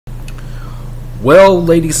Well,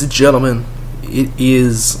 ladies and gentlemen, it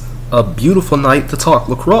is a beautiful night to talk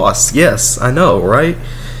lacrosse. Yes, I know, right?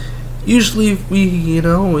 Usually we,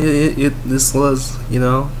 this was, this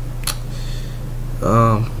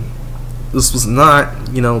was not,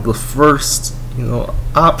 the first,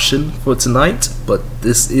 option for tonight, but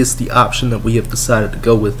this is the option that we have decided to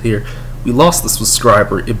go with here. We lost a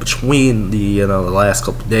subscriber in between the, the last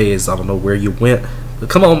couple of days. I don't know where you went, but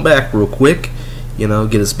come on back real quick. Get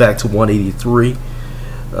us back to 183.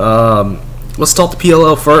 Let's talk the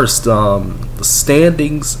PLL first. The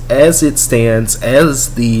standings as it stands,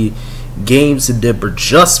 as the games in Denver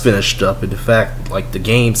just finished up. In fact, the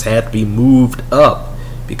games had to be moved up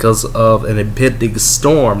because of an impending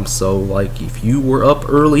storm. So, if you were up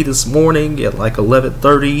early this morning at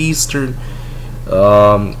 11:30 Eastern,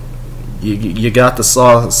 you got to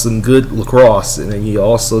saw some good lacrosse, and then you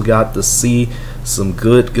also got to see some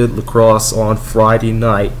good lacrosse on Friday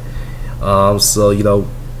night. So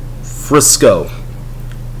Frisco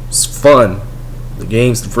was fun. The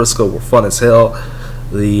games in Frisco were fun as hell.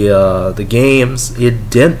 The games in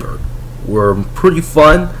Denver were pretty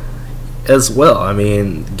fun as well. I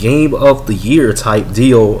mean, game of the year type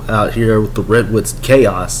deal out here with the Redwoods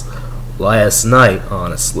Chaos last night.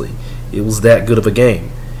 Honestly, it was that good of a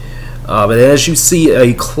game. But as you see,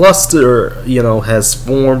 a cluster, has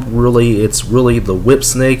formed. Really, it's really the Whip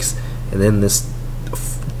Snakes, and then this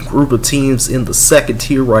group of teams in the second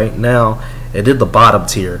tier right now, and in the bottom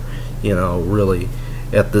tier, really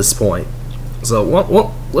at this point. So,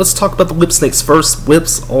 let's talk about the Whip Snakes first.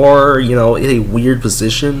 Whips are, in a weird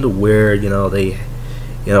position where, they,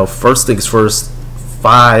 first things first,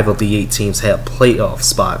 5 of the 8 teams have playoff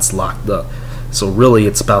spots locked up. So really,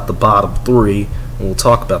 it's about the bottom 3. We'll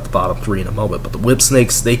talk about the bottom 3 in a moment, but the Whip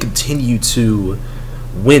Snakes, they continue to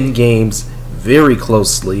win games very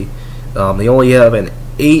closely. They only have an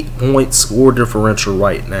 8-point score differential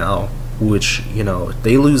right now, which, if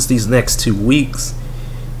they lose these next 2 weeks,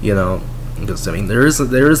 because there is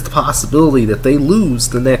the possibility that they lose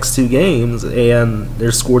the next 2 games and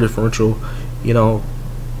their score differential,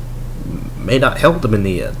 may not help them in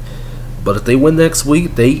the end. But if they win next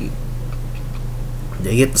week, they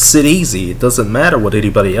get to sit easy. It doesn't matter what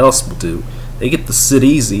anybody else will do. They get to sit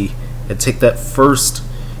easy and take that first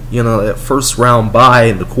round bye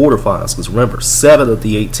in the quarterfinals. Because remember, 7 of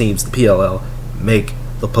the 8 teams, the PLL, make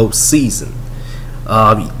the postseason.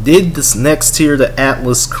 Did this next tier, the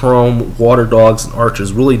Atlas, Chrome, Water Dogs, and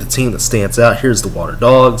Archers, really the team that stands out? Here's the Water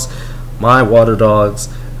Dogs. My Water Dogs,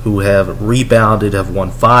 who have rebounded, have won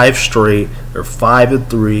 5 straight. They're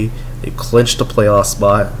 5-3. They've clinched a playoff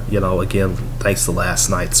spot, again, thanks to last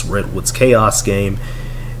night's Redwoods Chaos game.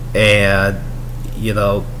 And,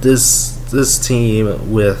 this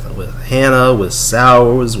team with Hannah, with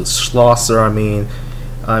Sowers, with Schlosser, I mean,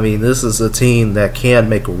 this is a team that can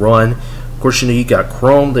make a run. Of course, you got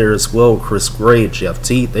Chrome there as well, Chris Gray, Jeff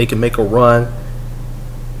Teeth. They can make a run.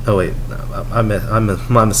 Oh, wait,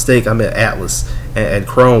 my mistake. I meant Atlas and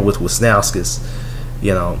Chrome with Wisnauskas,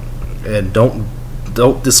 and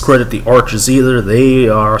don't discredit the Archers either. They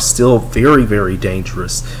are still very, very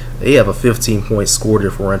dangerous. They have a 15-point score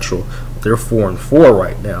differential. They're 4-4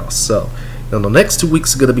 right now. So, the next 2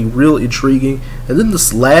 weeks are going to be real intriguing. And then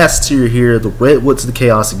this last tier here, the Redwoods and the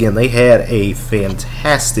Chaos, again, they had a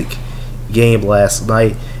fantastic game last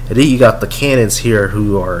night. And then you got the Cannons here,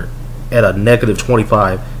 who are at a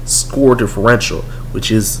 -25 score differential, which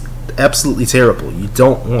is absolutely terrible. You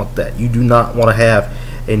don't want that. You do not want to have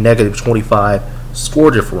a -25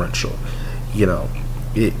 score differential.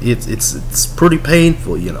 It's pretty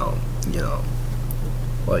painful.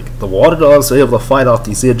 The Water Dogs are able to fight off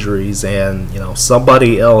these injuries, and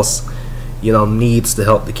somebody else needs to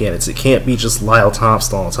help the Cannons. It can't be just Lyle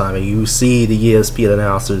Thompson all the time, and you see the ESPN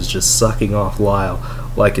announcers just sucking off Lyle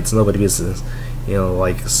like it's nobody's business.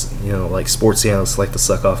 Like sports analysts like to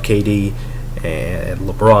suck off KD and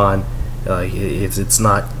LeBron. It's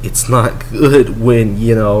not good when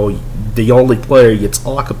the only player you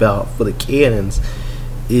talk about for the Cannons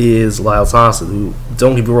is Lyle Thompson, who,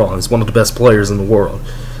 don't get me wrong, is one of the best players in the world.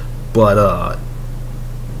 But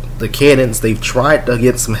the Cannons, they've tried to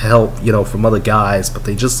get some help, from other guys, but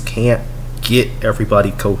they just can't get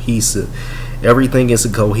everybody cohesive. Everything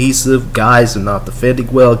isn't cohesive. Guys are not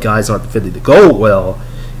defending well. Guys aren't defending the goal well,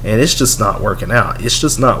 and it's just not working out. It's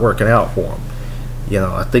just not working out for them.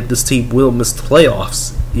 I think this team will miss the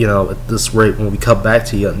playoffs, at this rate when we come back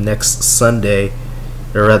to you next Sunday,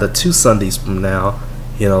 or rather 2 Sundays from now,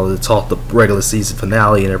 to talk the regular season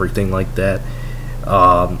finale and everything like that.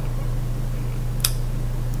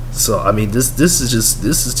 So I mean, this is just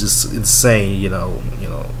insane.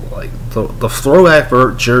 The throwback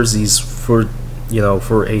jerseys for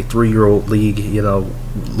for a 3-year-old league,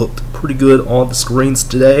 looked pretty good on the screens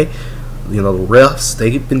today. The refs,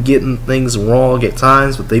 they've been getting things wrong at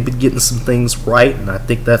times, but they've been getting some things right, and I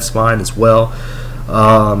think that's fine as well.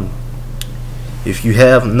 If you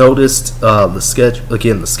have noticed, the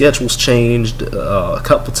schedule's changed a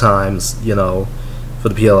couple times, for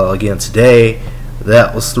the PLL. Again, today,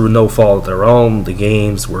 that was through no fault of their own. The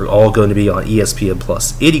games were all going to be on ESPN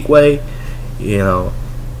Plus anyway,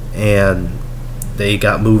 and they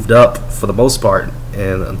got moved up for the most part.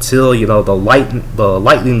 And until the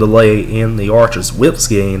lightning delay in the Archers Whips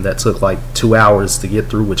game that took like 2 hours to get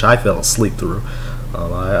through, which I fell asleep through.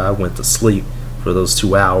 I went to sleep for those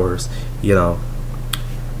 2 hours. The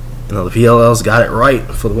PLL's got it right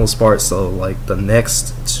for the most part. So like the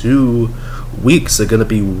next 2 weeks are going to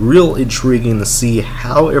be real intriguing to see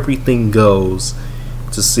how everything goes,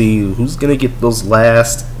 to see who's going to get those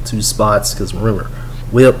last 2 spots. Because remember,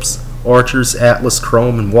 Whips, Archers, Atlas,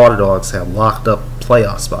 Chrome, and Water Dogs have locked up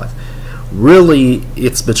playoff spots. Really,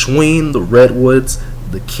 it's between the Redwoods,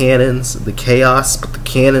 the Cannons, the Chaos, but the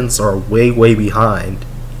Cannons are way, way behind,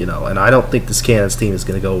 and I don't think this Cannons team is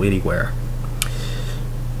going to go anywhere.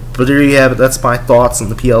 But there you have it. That's my thoughts on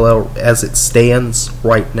the PLL as it stands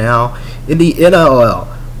right now. In the NLL,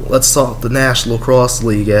 let's talk the National Lacrosse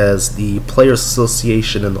League. As the Players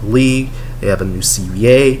Association in the league, they have a new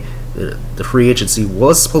CBA. The free agency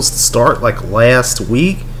was supposed to start like last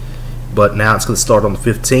week, but now it's going to start on the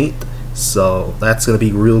 15th, so that's going to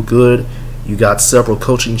be real good. You got several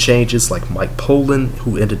coaching changes, like Mike Poland,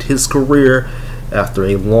 who ended his career after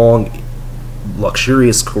a long,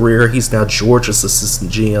 luxurious career. He's now Georgia's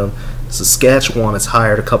assistant GM. Saskatchewan has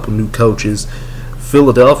hired a couple new coaches.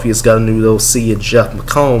 Philadelphia's got a new OC in Jeff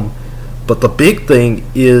McComb, but the big thing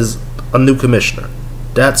is a new commissioner.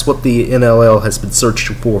 That's what the NLL has been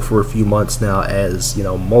searching for a few months now, as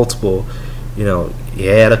multiple, you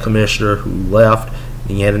had a commissioner who left,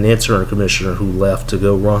 and you had an interim commissioner who left to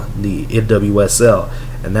go run the NWSL,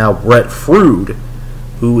 and now Brett Frood,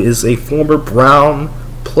 who is a former Brown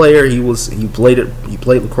player. He played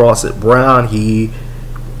lacrosse at Brown. He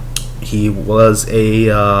was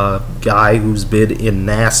a guy who's been in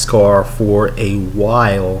NASCAR for a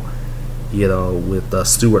while, with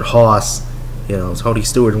Stuart Haas. Tony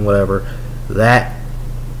Stewart and whatever. That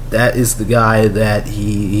is the guy that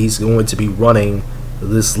he's going to be running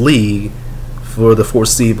this league for the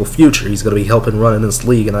foreseeable future. He's going to be helping running this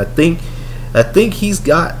league, and I think he's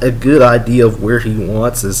got a good idea of where he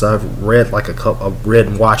wants. As I've read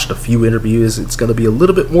and watched a few interviews, it's going to be a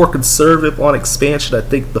little bit more conservative on expansion. I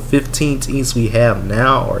think the 15 teams we have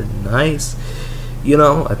now are nice.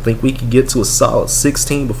 I think we can get to a solid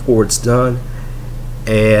 16 before it's done,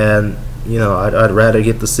 and I'd rather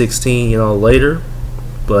get the 16, later,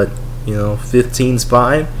 but 15's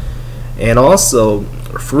fine. And also,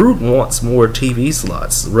 Frood wants more TV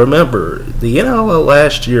slots. Remember, the NLL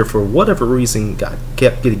last year, for whatever reason,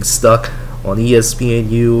 kept getting stuck on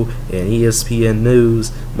ESPNU and ESPN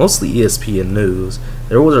News, mostly ESPN News.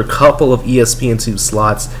 There were a couple of ESPN2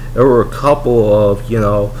 slots. There were a couple of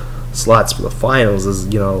slots for the finals.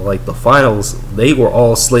 Like the finals, they were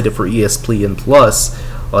all slated for ESPN Plus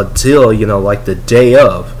until like the day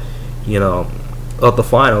of the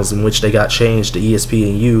finals, in which they got changed to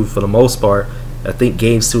ESPNU for the most part. I think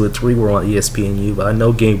games 2 and 3 were on ESPNU, but I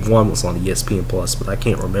know game 1 was on ESPN Plus, but I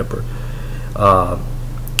can't remember.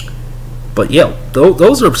 But yeah,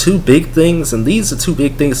 those are 2 big things, and these are 2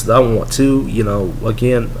 big things that I want to.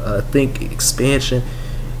 Again, I think expansion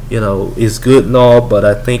is good and all, but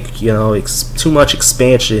I think too much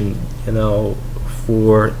expansion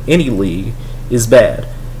for any league is bad.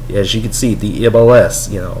 As you can see, the MLS,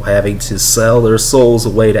 having to sell their souls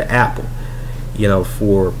away to Apple,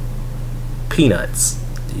 for peanuts.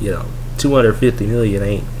 $250 million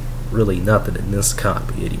ain't really nothing in this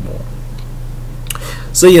economy anymore.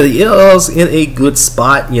 So yeah, the NLL's in a good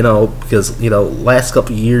spot, because last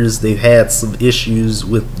couple of years they've had some issues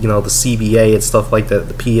with the CBA and stuff like that.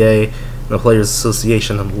 The PA, the Players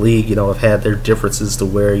Association and the league, have had their differences to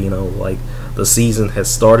where like the season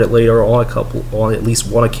has started later on at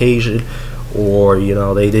least one occasion, or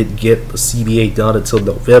they didn't get the CBA done until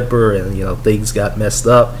November, and things got messed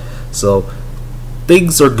up. So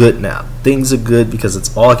things are good now. Things are good because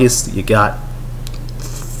it's August. You got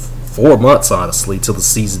 4 months, honestly, till the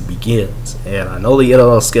season begins, and I know the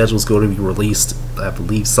NLL schedule is going to be released, I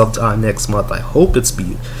believe, sometime next month. I hope it's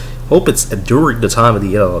during the time of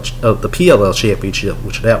the PLL championship,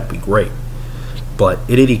 which that would be great. But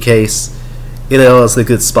in any case, NLL is a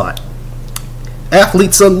good spot.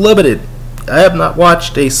 Athletes Unlimited. I have not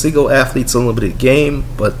watched a single Athletes Unlimited game,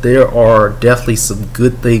 but there are definitely some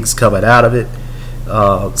good things coming out of it.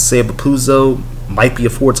 Sam Bapuzzo might be a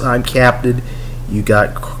 4-time captain. You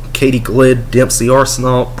got Katie Glenn, Dempsey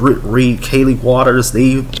Arsenal, Britt Reed, Kaylee Waters.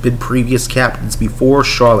 They've been previous captains before.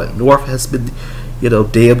 Charlotte North has been,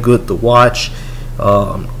 damn good to watch.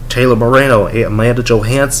 Taylor Moreno, Amanda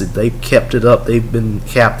Johansson, they've kept it up. They've been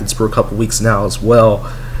captains for a couple weeks now as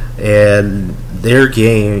well. And their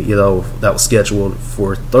game, that was scheduled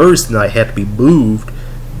for Thursday night, had to be moved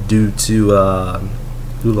due to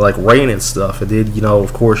like rain and stuff. And then,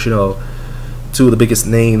 of course, two of the biggest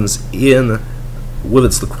names in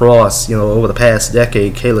women's lacrosse, over the past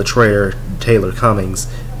decade, Kayla Trayer, Taylor Cummings,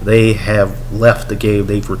 they have left the game.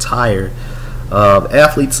 They've retired.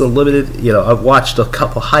 Athletes Unlimited, I've watched a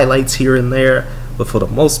couple highlights here and there, but for the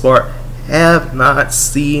most part, have not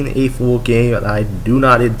seen a full game, and I do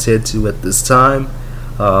not intend to at this time.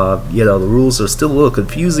 The rules are still a little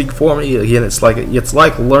confusing for me. Again, it's like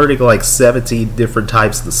learning like 17 different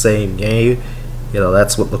types of the same game.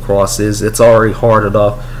 That's what lacrosse is. It's already hard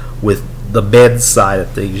enough with the men's side of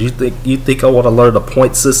things. You think I want to learn the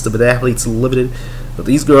point system in Athletes Unlimited, but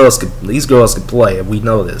these girls can play, and we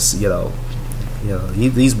know this.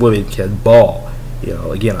 These women can ball.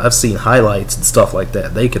 Again, I've seen highlights and stuff like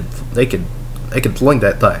that. They can fling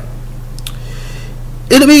that thing.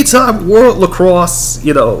 In the meantime, World Lacrosse,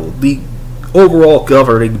 the overall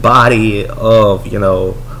governing body of,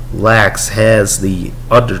 LACS has the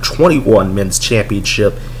under-21 men's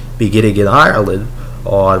championship beginning in Ireland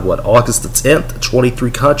on August the 10th.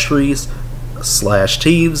 23 countries /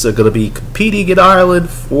 teams are going to be competing in Ireland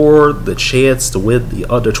for the chance to win the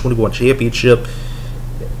under-21 championship,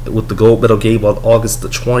 with the gold medal game on August the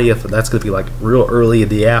 20th, and that's going to be like real early in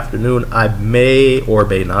the afternoon. I may or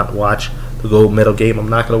may not watch the gold medal game. I'm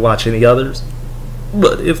not going to watch any others,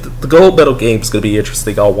 but if the gold medal game is going to be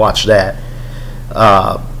interesting, I'll watch that.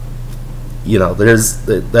 That's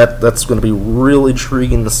going to be real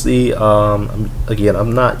intriguing to see. Again,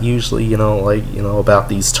 I'm not usually about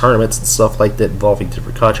these tournaments and stuff like that involving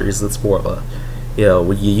different countries. That's more of a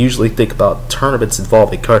when you usually think about tournaments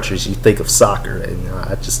involving countries, you think of soccer, and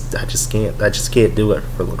I just can't do it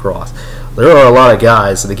for lacrosse. There are a lot of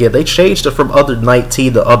guys, and again, they changed it from under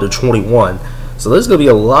 19 to under 21, so there's going to be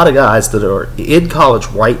a lot of guys that are in college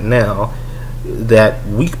right now that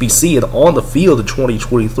we could be seeing on the field in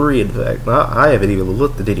 2023. In fact, I haven't even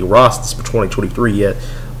looked at any rosters for 2023 yet,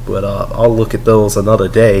 but I'll look at those another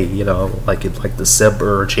day. Like in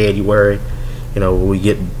December or January. When we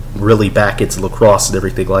get really back into lacrosse and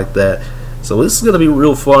everything like that. So this is going to be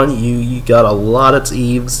real fun. You got a lot of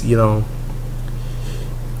teams,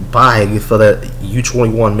 vying for that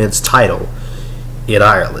U21 men's title in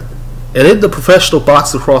Ireland. And in the Professional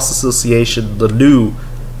Box Lacrosse Association, the new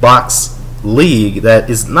box league that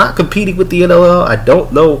is not competing with the NLL, I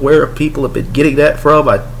don't know where people have been getting that from.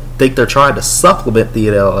 I think they're trying to supplement the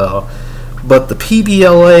NLL. But the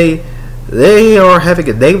PBLA, they are having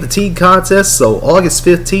a name the team contest, so August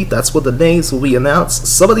 15th, that's when the names will be announced.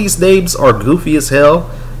 Some of these names are goofy as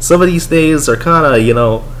hell. Some of these names are kind of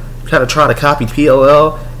trying to copy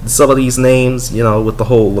PLL. And some of these names, with the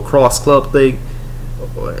whole lacrosse club thing.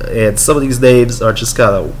 And some of these names are just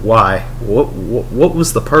kind of, why? What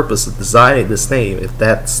was the purpose of designing this name if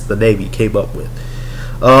that's the name you came up with?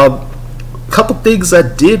 A couple things I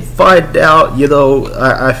did find out,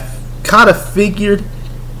 I kind of figured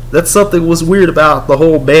that something was weird about the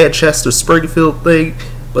whole Manchester Springfield thing,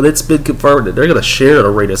 but it's been confirmed that they're going to share an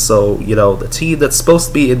arena. So, the team that's supposed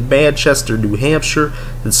to be in Manchester, New Hampshire,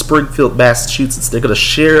 and Springfield, Massachusetts, they're going to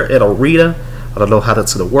share an arena. I don't know how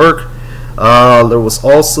that's going to work. There was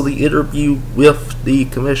also the interview with the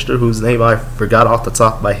commissioner, whose name I forgot off the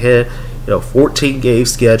top of my head. 14 game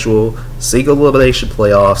schedule, single elimination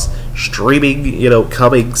playoffs, streaming,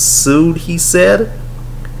 coming soon, he said.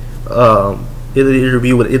 In an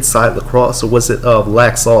interview with Inside Lacrosse, or was it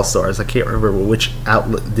Lax All Stars? I can't remember which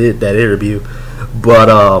outlet did that interview, but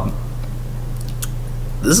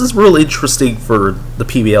this is really interesting for the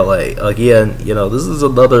PBLA. Again, this is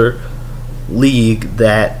another league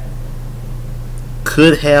that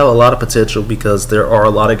could have a lot of potential because there are a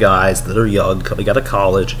lot of guys that are young, coming out of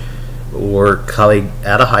college or coming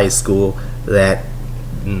out of high school, that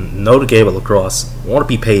know the game of lacrosse, want to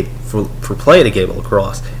be paid for playing the game of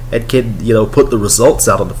lacrosse, and can put the results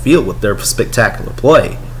out on the field with their spectacular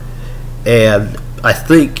play. And I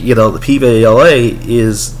think the PBLA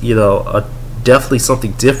is definitely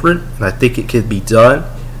something different, and I think it can be done.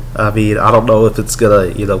 I mean, I don't know if it's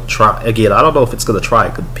gonna try again. I don't know if it's gonna try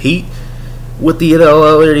and compete with the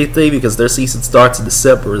NLL or anything, because their season starts in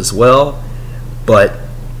December as well. But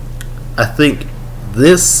I think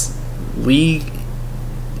this league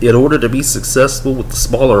in order to be successful with the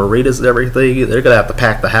smaller arenas and everything, they're gonna have to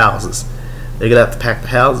pack the houses. They're gonna have to pack the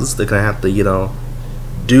houses. They're gonna have to,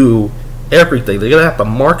 do everything. They're gonna have to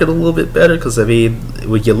market a little bit better, because I mean,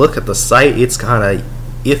 when you look at the site, it's kind of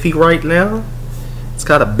iffy right now. It's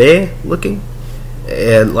kind of meh looking,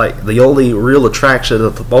 and like the only real attraction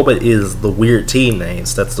at the moment is the weird team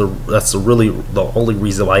names. That's really the only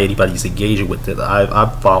reason why anybody's engaging with it.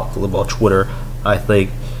 I've followed them on Twitter, I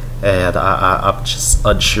think, and I'm just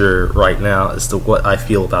unsure right now as to what I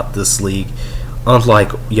feel about this league.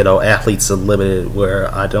 Unlike, Athletes Unlimited,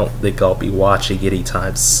 where I don't think I'll be watching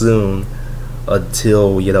anytime soon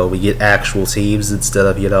until, we get actual teams instead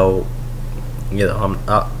of,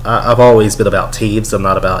 I've always been about teams. I'm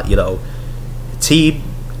not about, team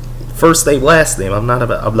first name, last name. I'm not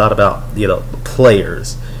about the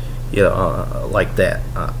players, like that.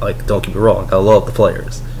 Like, don't get me wrong, I love the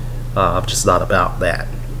players. I'm just not about that.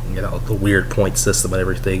 The weird point system and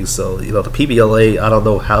everything. So, the PBLA, I don't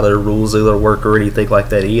know how their rules are going to work or anything like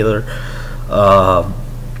that either.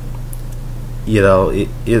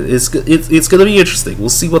 It's going to be interesting. We'll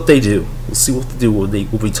see what they do. We'll see what they do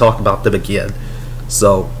when we talk about them again.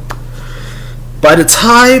 So, by the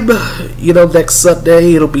time, next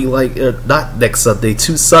Sunday, it'll be like, not next Sunday,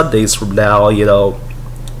 2 Sundays from now,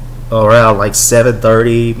 around like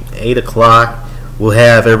 7:30, 8 o'clock, we'll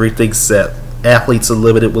have everything set. Athletes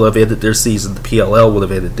Unlimited will have ended their season. The PLL will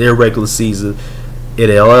have ended their regular season.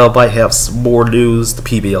 NLL might have some more news. The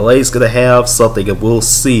PBLA is going to have something, and we'll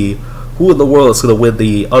see who in the world is going to win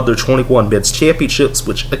the under 21 men's championships,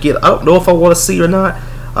 which, again, I don't know if I want to see or not.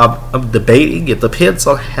 I'm debating. It depends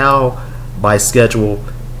on how my schedule,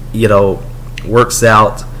 works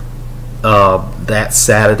out that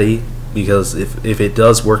Saturday, because if it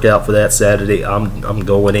does work out for that Saturday, I'm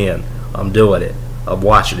going in. I'm doing it. I'm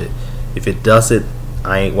watching it. If it doesn't,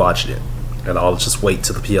 I ain't watching it, and I'll just wait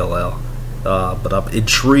till the PLL. But I'm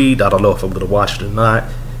intrigued. I don't know if I'm going to watch it or not,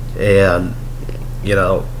 and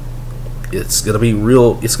it's going to be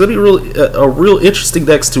real. It's going to be a real interesting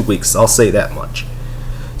next 2 weeks. I'll say that much.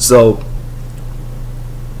 So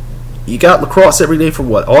you got lacrosse every day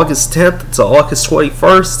from August 10th to August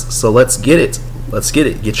 21st. So let's get it. Let's get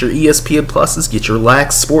it. Get your ESPN pluses. Get your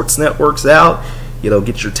Lax sports networks out.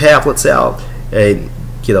 Get your tablets out, and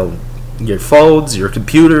your phones, your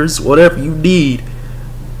computers, whatever you need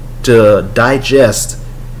to digest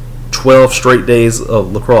 12 straight days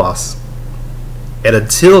of lacrosse. And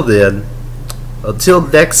until then, until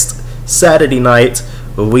next Saturday night,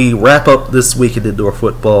 when we wrap up this week in indoor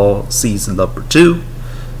football season number 2,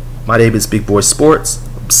 my name is Big Boy Sports.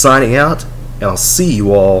 I'm signing out, and I'll see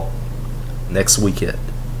you all next weekend.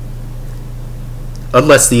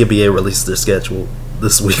 Unless the NBA releases their schedule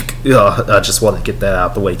this week. I just want to get that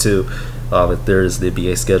out the way too. If there is the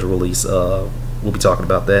NBA schedule release, we'll be talking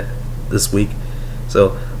about that this week.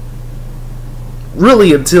 So,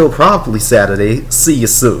 really, until probably Saturday, see you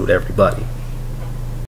soon, everybody.